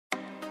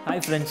Hi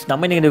friends,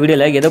 நம்ம இன்னைக்கு இந்த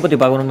வீடியோல எதை பத்தி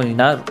பார்க்கணும்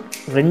அப்படினா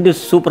ரெண்டு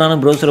சூப்பரான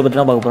ப்ரௌசரை பத்தி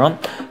தான் பார்க்க போறோம்.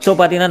 சோ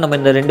பாத்தீங்கன்னா நம்ம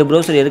இந்த ரெண்டு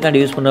ப்ரௌசர் எதுக்காண்டி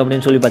யூஸ் பண்றோம்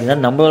அப்படினு சொல்லி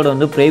பாத்தீங்கன்னா நம்மளோட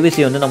வந்து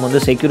பிரைவசி வந்து நம்ம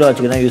வந்து செக்யூரா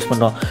வச்சுக்க தான் யூஸ்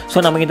பண்றோம்.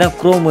 சோ நமக்கு தான்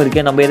Chrome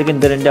இருக்கு. நம்ம எதுக்கு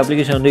இந்த ரெண்டு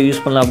அப்ளிகேஷன் வந்து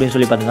யூஸ் பண்ணலாம் அப்படினு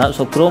சொல்லி பாத்தீங்கன்னா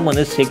சோ Chrome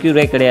வந்து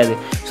செக்யூரே கிடையாது.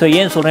 சோ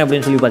ஏன் சொல்றேன்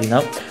அப்படினு சொல்லி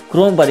பாத்தீங்கன்னா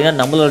Chrome பாத்தீங்கன்னா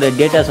நம்மளோட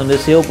டேட்டாஸ் வந்து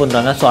சேவ்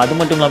பண்றாங்க. சோ அது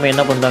மட்டும் இல்லாம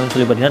என்ன பண்றாங்கன்னு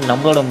சொல்லி பாத்தீங்கன்னா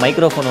நம்மளோட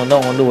மைக்ரோஃபோன் வந்து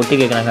அவங்க வந்து ஒட்டி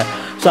கேக்குறாங்க.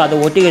 சோ அதை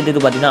ஒட்டி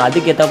கேட்டதுக்கு பாத்தீங்கன்னா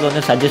அதுக்கு ஏத்தாப்புல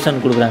வந்து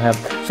சஜஷன் கொடுக்குறாங்க.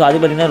 சோ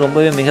அது பாத்தீங்கன்னா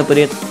ரொம்பவே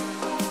மிகப்பெரிய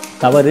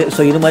தவறு.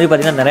 ஸோ இது மாதிரி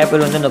பார்த்தீங்கன்னா நிறைய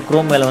பேர் வந்து இந்த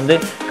Chrome மேலே வந்து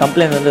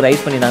கம்ப்ளைண்ட் வந்து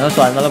ரைஸ் பண்ணிட்டாங்க. ஸோ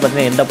அதனால்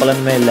பார்த்தீங்கன்னா எந்த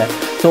பலனுமே இல்லை.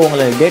 ஸோ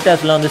உங்களோட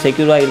டேட்டாஸ்லாம் வந்து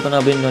செக்யூராக இருக்கணும்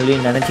அப்படின்னு சொல்லி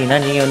நினச்சிங்கன்னா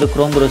நீங்கள் வந்து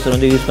Chrome ப்ரௌசர்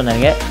வந்து யூஸ்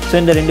பண்ணாங்க. ஸோ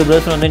இந்த ரெண்டு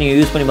ப்ரௌசர் வந்து நீங்கள்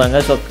யூஸ் பண்ணி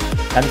பாருங்கள். ஸோ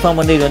கன்ஃபார்ம்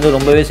வந்து இது வந்து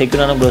ரொம்பவே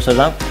செக்யூரான ப்ரௌசர்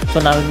தான்.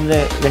 ஸோ நான்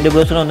இந்த ரெண்டு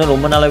ப்ரௌசரும் வந்து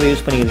ரொம்ப நாளாகவே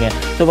யூஸ் பண்ணியிருக்கேன்.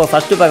 ஸோ இப்போ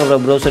ஃபஸ்ட்டு பார்க்குற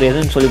ப்ரௌசர்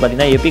எதுன்னு சொல்லி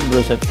பார்த்தீங்கன்னா எபிக்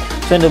ப்ரௌசர்.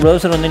 ஸோ இந்த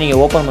ப்ரௌசர் வந்து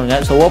நீங்கள் ஓப்பன்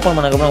பண்ணுங்கள். ஸோ ஓப்பன்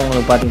பண்ணக்கப்புறம்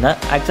உங்களுக்கு பார்த்தீங்கன்னா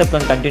அக்செப்ட்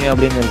அண்ட் கண்டினியூ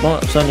அப்படின்னு இருக்கும்.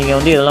 ஸோ நீங்கள்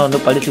வந்து இதெல்லாம்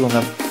வந்து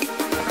படிச்சுக்கோங்க.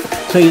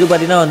 ஸோ இது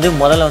பார்த்தீங்கன்னா வந்து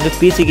முதல்ல வந்து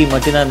பிசிக்கு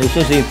மட்டும்தான்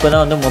இருந்துச்சு. ஸோ இப்போ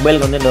தான் வந்து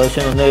மொபைலுக்கு வந்து இந்த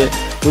வருஷன் வந்து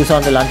புதுசாக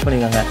வந்து லான்ச்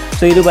பண்ணியிருக்காங்க.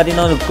 ஸோ இது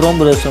பார்த்தீங்கன்னா ஒரு Chrome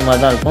ப்ரௌசர்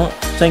மாதிரி தான் இருக்கும்.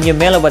 ஸோ இங்கே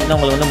மேலே பார்த்தீங்கன்னா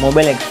உங்களுக்கு வந்து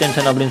மொபைல்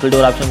எக்ஸ்டென்ஷன் அப்படின்னு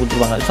சொல்லிட்டு ஒரு ஆப்ஷன்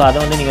கொடுத்துருப்பாங்க. ஸோ அதை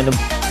வந்து நீங்கள் வந்து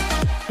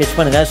டெஸ்ட்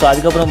பண்ணுங்கள். ஸோ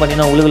அதுக்கப்புறம்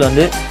பார்த்தீங்கன்னா உங்களுக்கு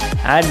வந்து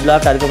ஆட்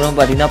பிளாக், அதுக்கப்புறம்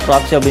பார்த்தீங்கன்னா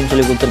ப்ராக்ஸி அப்படின்னு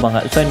சொல்லி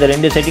கொடுத்துருப்பாங்க. ஸோ இந்த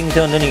ரெண்டு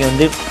செட்டிங்ஸை வந்து நீங்கள்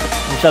வந்து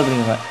இன்ஸ்டால்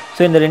பண்ணிக்கோங்க.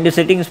 ஸோ இந்த ரெண்டு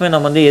செட்டிங்ஸுமே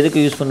நம்ம வந்து எதுக்கு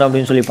யூஸ் பண்ணுறோம்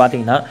அப்படின்னு சொல்லி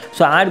பார்த்தீங்கன்னா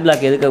ஸோ ஆட்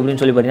பிளாக் எதுக்கு அப்படின்னு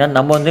சொல்லி பார்த்தீங்கன்னா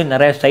நம்ம வந்து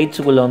நிறைய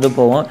சைட்ஸுக்குள்ளே வந்து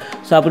போவோம்.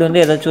 ஸோ அப்படி வந்து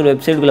ஏதாச்சும் ஒரு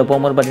வெப்சைட்டுக்குள்ளே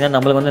போகும்போது பார்த்தீங்கன்னா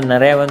நம்மளுக்கு வந்து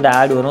நிறைய வந்து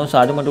ஆட் வரும். ஸோ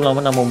அது மட்டும்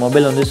இல்லாமல் நம்ம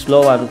மொபைல் வந்து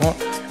ஸ்லோவாக இருக்கும்.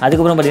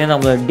 அதுக்கப்புறம் பார்த்தீங்கன்னா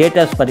நம்மளோட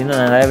டேட்டாஸ் பார்த்தீங்கன்னா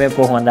நிறையவே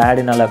போகும் அந்த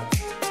ஆடினால்.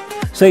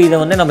 ஸோ இதை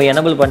வந்து நம்ம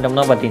எனபிள்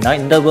பண்ணிட்டோம்னா பார்த்தீங்கன்னா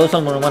இந்த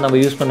ப்ரௌசர் மூலமாக நம்ம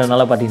யூஸ்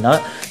பண்ணுறதுனால பார்த்தீங்கன்னா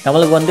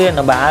நம்மளுக்கு வந்து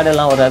நம்ம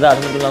ஆடெல்லாம் வராது. அது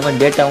மட்டும் இல்லாமல்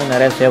டேட்டாவும்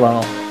நிறைய சேவ்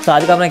ஆகும். ஸோ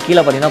அதுக்கப்புறம்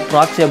கீழே பார்த்தீங்கன்னா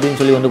ப்ராக்ஸி அப்படின்னு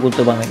சொல்லி வந்து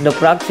கொடுத்துருப்பாங்க. இந்த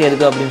ப்ராக்ஸி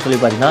எதுக்கு அப்படின்னு சொல்லி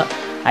பார்த்தீங்கன்னா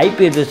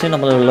ஐபி அட்ரஸ்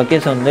நம்மளோட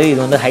லொக்கேஷன் வந்து இது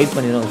வந்து ஹைட்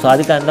பண்ணிடும். ஸோ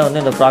அதுக்காக தான்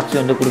வந்து இந்த ப்ராக்ஸி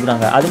வந்து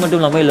கொடுக்குறாங்க. அது மட்டும்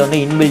இல்லாமல் இதில் வந்து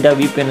இன்பில்டாக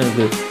VPN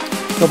இருக்குது.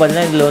 ஸோ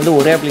பார்த்தீங்கன்னா இதில் வந்து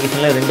ஒரே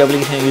அப்ளிகேஷனில் ரெண்டு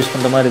அப்ளிகேஷன் யூஸ்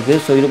பண்ணுற மாதிரி இருக்குது.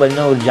 ஸோ இது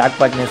பார்த்தீங்கன்னா ஒரு ஜாக்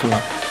பாட்னே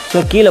சொல்லலாம்.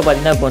 ஸோ கீழே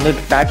பார்த்தீங்கன்னா இப்போ வந்து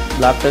ட்ராக்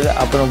பிளாக்கர்,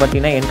 அப்புறம்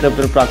பார்த்தீங்கன்னா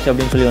என்கிரிப்டட் ப்ராக்ஸி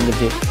அப்படின்னு சொல்லி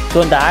வந்துச்சு. ஸோ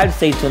இந்த ஆட்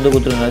சைட்ஸ் வந்து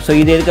கொடுத்துருங்க. ஸோ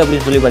இது எதுக்கு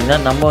அப்படின்னு சொல்லி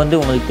பார்த்தீங்கன்னா நம்ம வந்து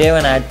உங்களுக்கு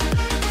தேவையான ஆட்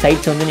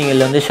சைட்ஸ் வந்து நீங்கள்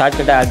இதில் வந்து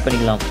ஷார்ட்கட்டாக ஆட்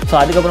பண்ணிக்கலாம். ஸோ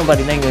அதுக்கப்புறம்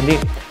பார்த்தீங்கன்னா இங்கே வந்து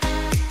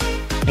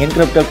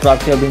என்கிரிப்டட்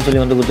ப்ராக்ஸி அப்படின்னு சொல்லி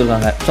வந்து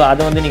கொடுத்துருக்காங்க. ஸோ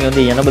அதை வந்து நீங்கள்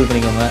வந்து எனபிள்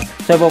பண்ணிக்கோங்க.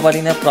 ஸோ இப்போ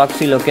பார்த்தீங்கன்னா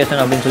ப்ராக்ஸி லொக்கேஷன்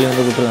அப்படின்னு சொல்லி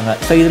வந்து கொடுத்துருக்காங்க.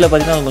 ஸோ இதில்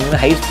பார்த்தீங்கன்னா உங்களுக்கு வந்து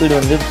ஹை ஸ்பீடு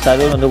வந்து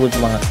சர்வர் வந்து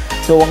கொடுத்துருவாங்க.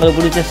 ஸோ உங்களுக்கு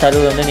பிடிச்ச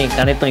சர்வர் வந்து நீங்கள்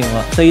கனெக்ட்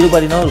பண்ணிக்கோங்க. ஸோ இது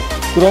பார்த்தீங்கன்னா ஒரு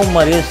Chrome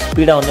மாதிரியே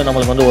ஸ்பீடாக வந்து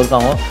நம்மளுக்கு வந்து ஒர்க்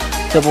ஆகும்.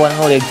 ஸோ இப்போ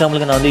பாருங்கள் ஒரு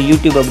எக்ஸாம்பிளுக்கு நான் வந்து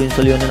யூடியூப் அப்படின்னு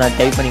சொல்லி வந்து நான்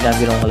டைப் பண்ணி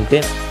காமிக்கிறேன்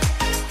உங்களுக்கு.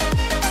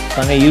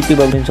 பாருங்க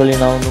யூடியூப் அப்படின்னு சொல்லி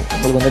நான் வந்து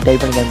உங்களுக்கு வந்து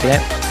டைப் பண்ணி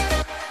காமிக்கிறேன்.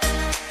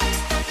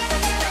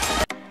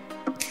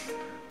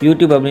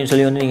 யூடியூப் அப்படின்னு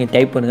சொல்லி வந்து நீங்கள்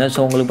டைப் பண்ணுங்கள்.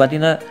 ஸோ உங்களுக்கு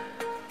பார்த்தீங்கன்னா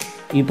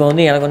இப்போ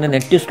வந்து எனக்கு வந்து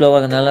நெட்டு ஸ்லோவாக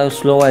இருக்கிறதுனால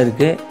ஸ்லோவாக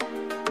இருக்குது.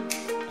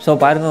 ஸோ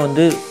பாருங்கள்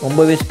வந்து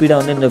ரொம்பவே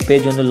ஸ்பீடாக வந்து இந்த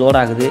பேஜ் வந்து லோட்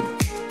ஆகுது.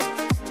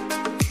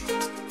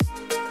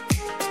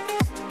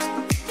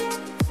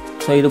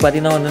 ஸோ இது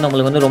பார்த்திங்கன்னா வந்து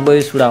நம்மளுக்கு வந்து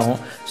ரொம்பவே ஸ்பீடாகும்.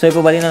 ஸோ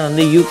இப்போ பார்த்திங்கன்னா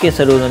வந்து யூகே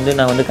சர்வர் வந்து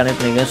நான் வந்து கனெக்ட்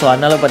பண்ணிக்கிறேன். ஸோ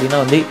அதனால்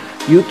பார்த்திங்கன்னா வந்து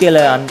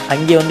யூகேல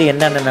அங்கே வந்து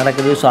என்னென்ன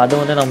நடக்குது ஸோ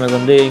அதை வந்து நம்மளுக்கு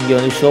வந்து இங்கே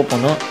வந்து ஷோ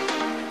பண்ணும்.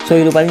 ஸோ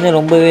இது பார்த்திங்கன்னா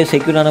ரொம்பவே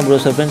செக்யூரான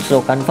ப்ரௌசர் ஃப்ரெண்ட்ஸ். ஸோ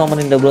கன்ஃபார்ம்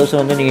வந்து இந்த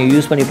ப்ரௌசர் வந்து நீங்கள்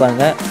யூஸ் பண்ணி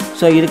பாருங்கள்.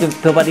 ஸோ இதுக்கு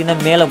இப்போ பார்த்திங்கன்னா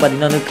மேலே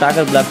பார்த்திங்கன்னா வந்து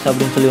ட்ராக்கர் பிளாக்ஸ்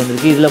அப்படின்னு சொல்லி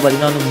வந்துருக்கு. இதில்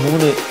பார்த்திங்கன்னா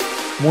வந்து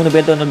மூணு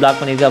பேர்த்த வந்து பிளாக்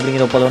பண்ணியிருக்கு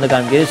அப்படிங்கிற போல வந்து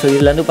காமிக்குது. ஸோ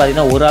இதில் வந்து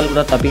பார்த்திங்கன்னா ஒரு ஆள்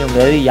கூட தப்பிக்க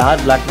முடியாது.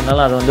 யார் பிளாக்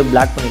பண்ணாலும் அதை வந்து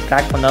பிளாக் பண்ணி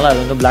ட்ராக் பண்ணாலும் அதை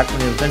வந்து பிளாக்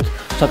பண்ணிடும் ஃப்ரெண்ட்ஸ்.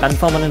 ஸோ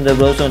கன்ஃபார்ம் வந்து இந்த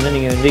ப்ரௌசர் வந்து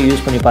நீங்கள் வந்து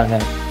யூஸ் பண்ணி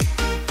பாருங்கள்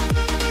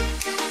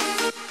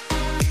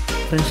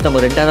ஃப்ரெண்ட்ஸ். நம்ம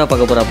ரெண்டாவது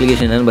பார்க்க போகிற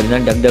அப்ளிகேஷன் என்னென்னு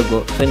பார்த்தீங்கன்னா HACK.NO.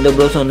 ஸோ இந்த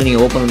ப்ரௌசர் வந்து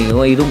நீங்கள் ஓப்பன்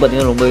பண்ணிக்கோங்க. இதுவும்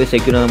பார்த்தீங்கன்னா ரொம்பவே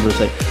செக்யூரான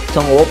ப்ரௌசர். ஸோ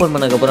அவங்க ஓப்பன்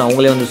பண்ணக்கப்புறம்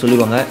அவங்களே வந்து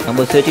சொல்லிடுவாங்க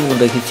நம்ம சர்ச்சிங்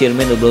பண்ணுற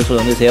ஹிஸ்டரியுமே இந்த ப்ரௌசர்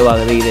வந்து சேவ்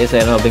ஆகுது, இதே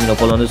சேரும் அப்படிங்கிற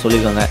போல வந்து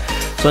சொல்லியிருக்காங்க.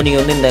 ஸோ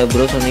நீங்கள் வந்து இந்த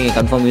ப்ரௌசர் வந்து நீங்கள்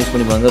கன்ஃபார்ம் யூஸ்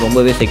பண்ணி பாருங்க,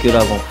 ரொம்பவே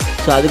செக்யூராகும்.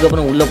 ஸோ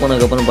அதுக்கப்புறம் உள்ளே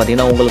போனதுக்கப்புறம்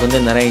பார்த்தீங்கன்னா உங்களுக்கு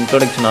வந்து நிறைய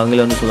இன்ட்ரோடக்ஷன்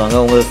அவங்களே வந்து சொல்லுவாங்க.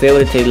 உங்களோட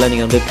ஃபேவரட் சைட்லாம்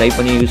நீங்கள் வந்து ட்ரை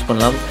பண்ணி யூஸ்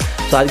பண்ணலாம்.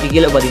 ஸோ அதுக்கு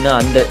கீழே பார்த்தீங்கன்னா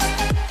அந்த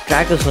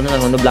ட்ராக்கர்ஸ் வந்து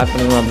நாங்கள் வந்து பிளாக்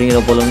பண்ணணும் அப்படிங்கிற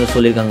போல வந்து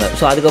சொல்லியிருக்காங்க.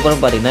 ஸோ அதுக்கப்புறம்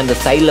பார்த்தீங்கன்னா இந்த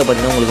சைடில்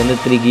பார்த்தீங்கன்னா உங்களுக்கு வந்து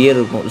 3 கியர்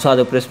இருக்கும். ஸோ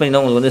அதை ப்ரெஸ் பண்ணினா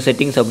உங்களுக்கு வந்து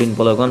செட்டிங்ஸ் அப்படின்னு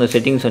போல இருக்கும். அந்த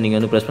செட்டிங்ஸை நீங்கள்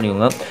வந்து ப்ரெஸ்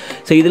பண்ணிக்கோங்க.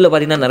 ஸோ இதில்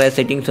பார்த்தீங்கன்னா நிறைய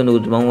செட்டிங்ஸ் வந்து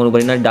கொடுத்துருப்பாங்க. உங்களுக்கு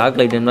பார்த்தீங்கன்னா டார்க்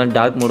லைட்னா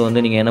டார்க் மோட்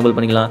வந்து நீங்கள் எனபிள்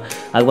பண்ணிக்கலாம்.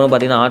 அதுக்கப்புறம்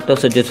பார்த்தீங்கன்னா ஆட்டோ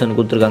சஜஷன்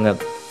கொடுத்துருக்காங்க.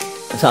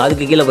 ஸோ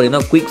அதுக்கு கீழே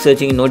பார்த்தீங்கன்னா குயிக்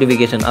சர்ச்சிங்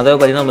நோட்டிஃபிகேஷன், அதாவது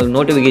பார்த்தீங்கன்னா நம்மளுக்கு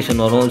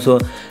நோட்டிஃபிகேஷன் வரும். ஸோ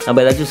நம்ம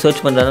ஏதாச்சும்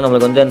சர்ச் பண்ணுறதுனா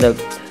நம்மளுக்கு வந்து அந்த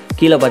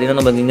கீழே பார்த்தீங்கன்னா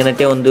நம்மளுக்கு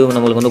இங்கனட்டே வந்து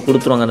நம்மளுக்கு வந்து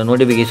கொடுத்துருவாங்க அந்த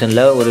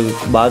நோட்டிஃபிகேஷனில் ஒரு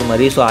பார்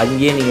மாதிரி. ஸோ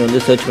அங்கேயே நீங்கள் வந்து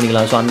சர்ச்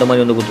பண்ணிக்கலாம். ஸோ அந்த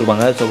மாதிரி வந்து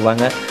கொடுத்துருப்பாங்க. ஸோ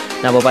வாங்க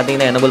நான் இப்போ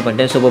பார்த்தீங்கன்னா எனபிள்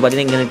பண்ணிட்டேன். ஸோ இப்போ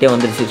பார்த்தீங்கன்னா இங்கனட்டே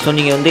வந்துருச்சு. ஸோ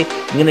நீங்கள் வந்து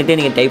இங்கனட்டே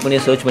நீங்கள் டைப் பண்ணி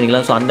சர்ச்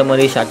பண்ணிக்கலாம். ஸோ அந்த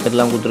மாதிரி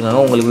ஷார்ட்கட்லாம்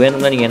கொடுத்துருக்காங்க. உங்களுக்கு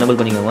வேணும்னா நீங்கள் எனபிள்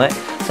பண்ணிக்கோங்க.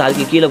 ஸோ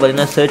அதுக்கு கீழே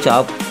பார்த்தீங்கன்னா சர்ச்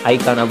ஆப்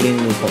ஐக்கான்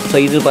அப்படின்னு இருக்கும். ஸோ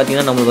இது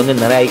பார்த்தீங்கன்னா நம்மளுக்கு வந்து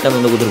நிறைய ஐக்கான்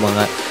வந்து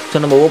கொடுத்துருப்பாங்க. ஸோ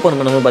நம்ம ஓப்பன்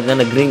பண்ணும்போது பார்த்தீங்கன்னா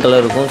இந்த க்ரீன்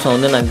கலர் இருக்கும். ஸோ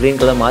வந்து நான் க்ரீன்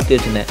கலர் மாற்றி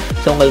வச்சுருந்தேன்.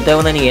 ஸோ உங்களுக்கு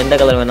தேவைன்னா நீங்கள் எந்த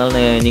கலர் வேணாலும்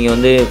நீங்கள்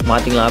வந்து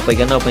மாற்றிக்கலாம் ஆப்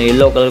ஐக்கான். அப்போ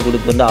எல்லோ கலர்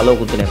கொடுத்து வந்து அலோ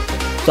கொடுத்துட்டேன்.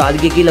 ஸோ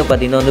அதுக்கு கீழே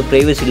பார்த்தீங்கன்னா வந்து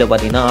ப்ரைவசியில்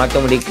பார்த்தீங்கன்னா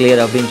ஆட்டோமேட்டிக் கிளியர்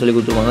அப்படின்னு சொல்லி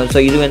கொடுத்துருவாங்க. ஸோ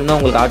இது வேணும்னா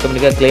உங்களுக்கு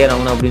ஆட்டோமேட்டிக்காக கிளியர்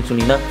ஆகணும் அப்படின்னு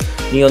சொன்னீங்கன்னா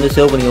நீங்கள் வந்து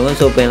சேவ் பண்ணிக்கோங்க.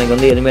 ஸோ இப்போ எனக்கு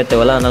வந்து எதுவுமே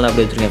தேவையில்ல, அதனால்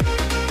அப்படி வச்சுருக்கேன்.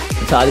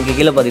 ஸோ அதுக்கு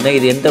கீழே பார்த்தீங்கன்னா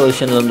இது எந்த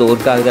வெர்ஷனில் வந்து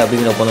ஒர்க் ஆகுது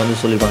அப்படிங்கிற போல வந்து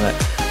சொல்லியிருப்பாங்க.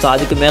 ஸோ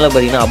அதுக்கு மேலே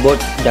பார்த்தீங்கன்னா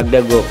அபவுட்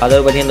HACK.NO,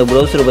 அதாவது பார்த்தீங்கன்னா இந்த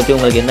ப்ரௌசரை பற்றி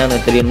உங்களுக்கு என்னென்ன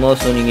தெரியணுமோ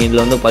ஸோ நீங்கள்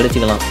இதில் வந்து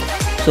படிச்சுக்கலாம்.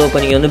 ஸோ இப்போ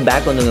நீங்கள் வந்து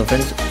பேக் வந்துங்க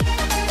ஃப்ரெண்ட்ஸ்.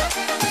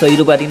 ஸோ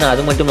இது பார்த்தீங்கன்னா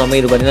அது மட்டும் இல்லாமல்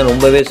இது பார்த்தீங்கன்னா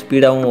ரொம்பவே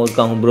ஸ்பீடாகவும் ஒர்க்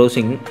ஆகும்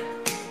ப்ரௌசிங்.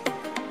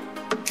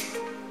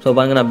 ஸோ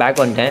பாருங்கள் நான் பேக்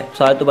வந்துட்டேன்.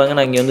 ஸோ அடுத்து பாருங்கள்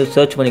நான் இங்கே வந்து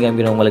சர்ச் பண்ணி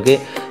காமிக்கிறேன் உங்களுக்கு.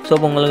 ஸோ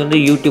இப்போ உங்களுக்கு வந்து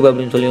யூடியூப்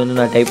அப்படின்னு சொல்லி வந்து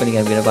நான் டைப் பண்ணி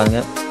காமிக்கிறேன்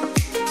பாருங்கள்.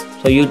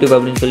 ஸோ யூடியூப்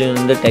அப்படின்னு சொல்லி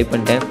வந்து டைப்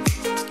பண்ணிட்டேன்.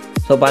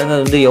 ஸோ பாருங்கள்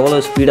அது வந்து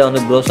எவ்வளோ ஸ்பீடாக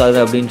வந்து ப்ரௌஸ் ஆகுது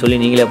அப்படின்னு சொல்லி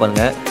நீங்களே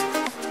பாருங்கள்.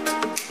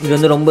 இது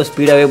வந்து ரொம்ப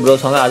ஸ்பீடாகவே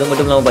ப்ரௌஸ் ஆகும். அது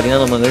மட்டும் இல்லாமல்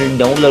பார்த்தீங்கன்னா நமக்கு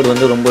டவுன்லோட்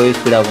வந்து ரொம்பவே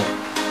ஸ்பீடாகும்.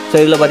 ஸோ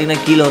இதில்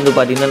பார்த்தீங்கன்னா கீழே வந்து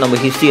பார்த்தீங்கன்னா நம்ம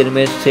ஹிஸ்ட்ரி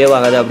எதுவுமே சேவ்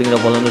ஆகாது அப்படிங்கிற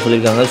போல வந்து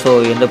சொல்லியிருக்காங்க. ஸோ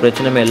எந்த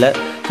பிரச்சனையுமே இல்லை.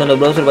 ஸோ அந்த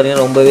ப்ரௌசர்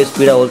பார்த்தீங்கன்னா ரொம்பவே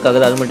ஸ்பீடாக ஒர்க்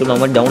ஆகுது. அது மட்டும்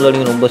இல்லாமல்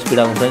டவுன்லோடிங் ரொம்ப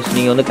ஸ்பீடாகும் ஃப்ரெண்ட்ஸ்.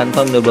 நீங்கள் வந்து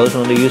கன்ஃபார்ம் இந்த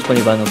ப்ரௌசர் வந்து யூஸ்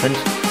பண்ணி பாருங்கள்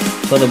ஃப்ரெண்ட்ஸ்.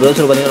 ஸோ அந்த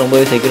ப்ரௌசர் பார்த்தீங்கன்னா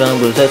ரொம்பவே செக்யூரான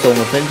ப்ரௌசர். ஸோ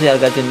உங்கள் ஃப்ரெண்ட்ஸ்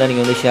யாருக்காச்சும் இருந்தால்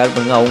நீங்கள் வந்து ஷேர்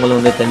பண்ணுங்கள், அவங்களும்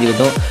வந்து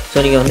தெரிஞ்சுக்கிட்டோம். ஸோ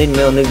நீங்கள் வந்து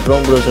இனிமேல் வந்து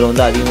க்ரோம் ப்ரௌசர்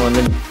வந்து அதிகமாக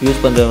வந்து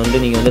யூஸ் பண்ணுறது வந்து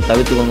நீங்கள் வந்து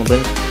தவிர்த்துக்கோங்க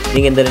ஃப்ரெண்ட்ஸ்.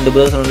 நீங்கள் இந்த 2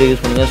 ப்ரௌசர் வந்து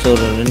யூஸ் பண்ணுங்கள். ஸோ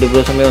 2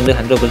 ப்ரௌசருமே வந்து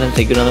 100%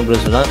 செக்யூரான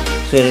ப்ரௌசர் தான்.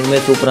 ஸோ ரெண்டுமே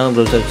சூப்பரான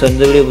ப்ரௌசர். ஸோ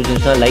இந்த வீடியோ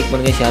பிடிச்சிருந்துச்சுன்னா லைக்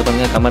பண்ணுங்கள், ஷேர்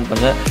பண்ணுங்கள், கமெண்ட்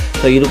பண்ணுங்கள்.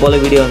 ஸோ இது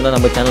போல் வீடியோ வந்து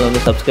நம்ம சேனல்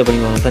வந்து சப்ஸ்கிரைப்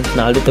பண்ணிக்கோங்க ஃப்ரெண்ட்ஸ்.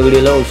 நான் அடுத்த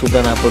வீடியோவில் ஒரு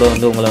சூப்பரான ஆப்போட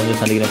வந்து உங்களை வந்து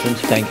சந்திக்கிறேன்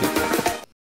ஃப்ரெண்ட்ஸ். தேங்க்யூ.